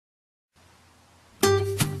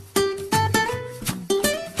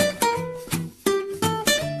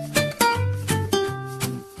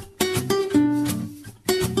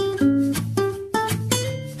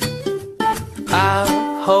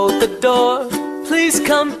please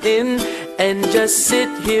come in and just sit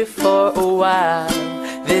here for a while.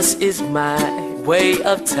 This is my way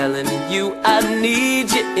of telling you I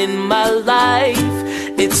need you in my life.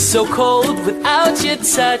 It's so cold without your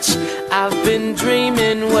touch. I've been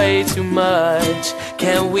dreaming way too much.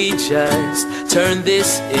 Can we just turn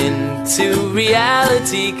this into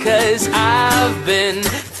reality? 'Cause I've been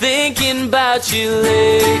thinking about you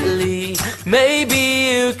lately. Maybe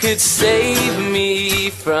you could save me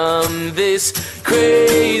from this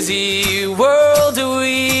crazy world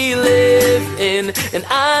we live in. And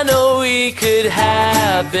I know we could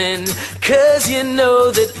happen, 'cause you know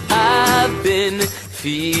that I've been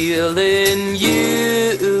feeling you.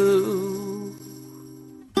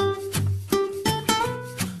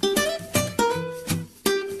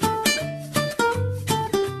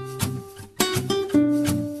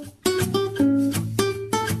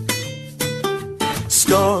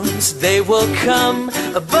 Storms, they will come,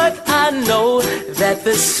 but I know that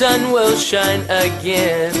the sun will shine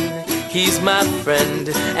again. He's my friend,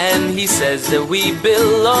 and he says that we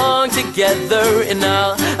belong together. And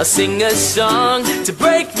I'll sing a song to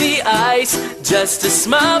break the ice. Just a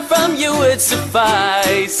smile from you would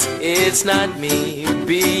suffice. It's not me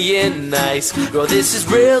being nice, girl, this is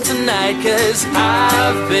real tonight. 'Cause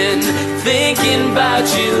I've been thinking about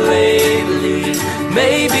you lately.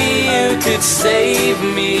 Maybe you could save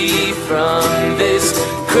me from this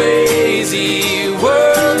crazy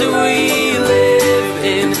world we live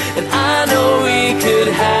in. And I know we could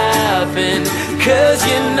happen, 'cause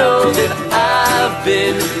you know that I've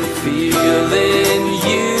been feeling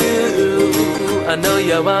you. I know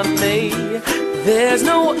you want me. There's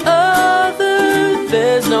no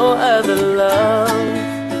other love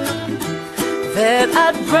that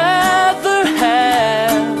I'd rather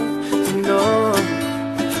have. No,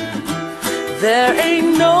 there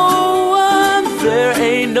ain't no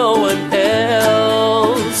one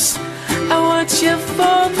else. I want you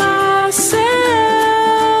for myself.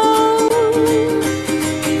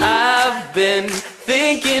 I've been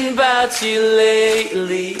thinking about you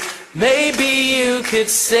lately. Maybe you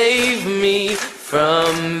could save me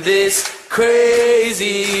from this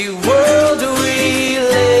crazy world we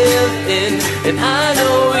live in. And I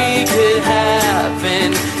know we could happen,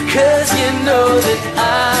 'cause you know that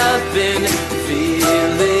I've been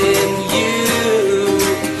feeling you.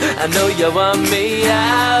 I know you want me.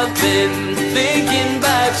 I've been thinking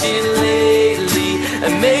about you lately.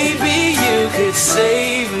 And maybe you could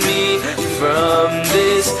save me from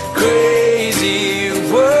this crazy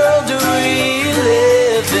world we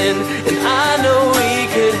live in. And I know we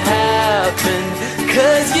could happen,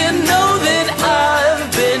 'cause you know that I've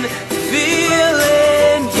been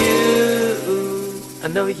feeling you. I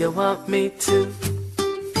know you want me to.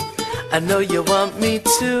 I know you want me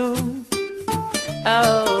to.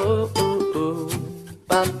 Oh,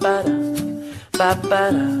 ba ba da, ba ba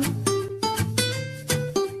da.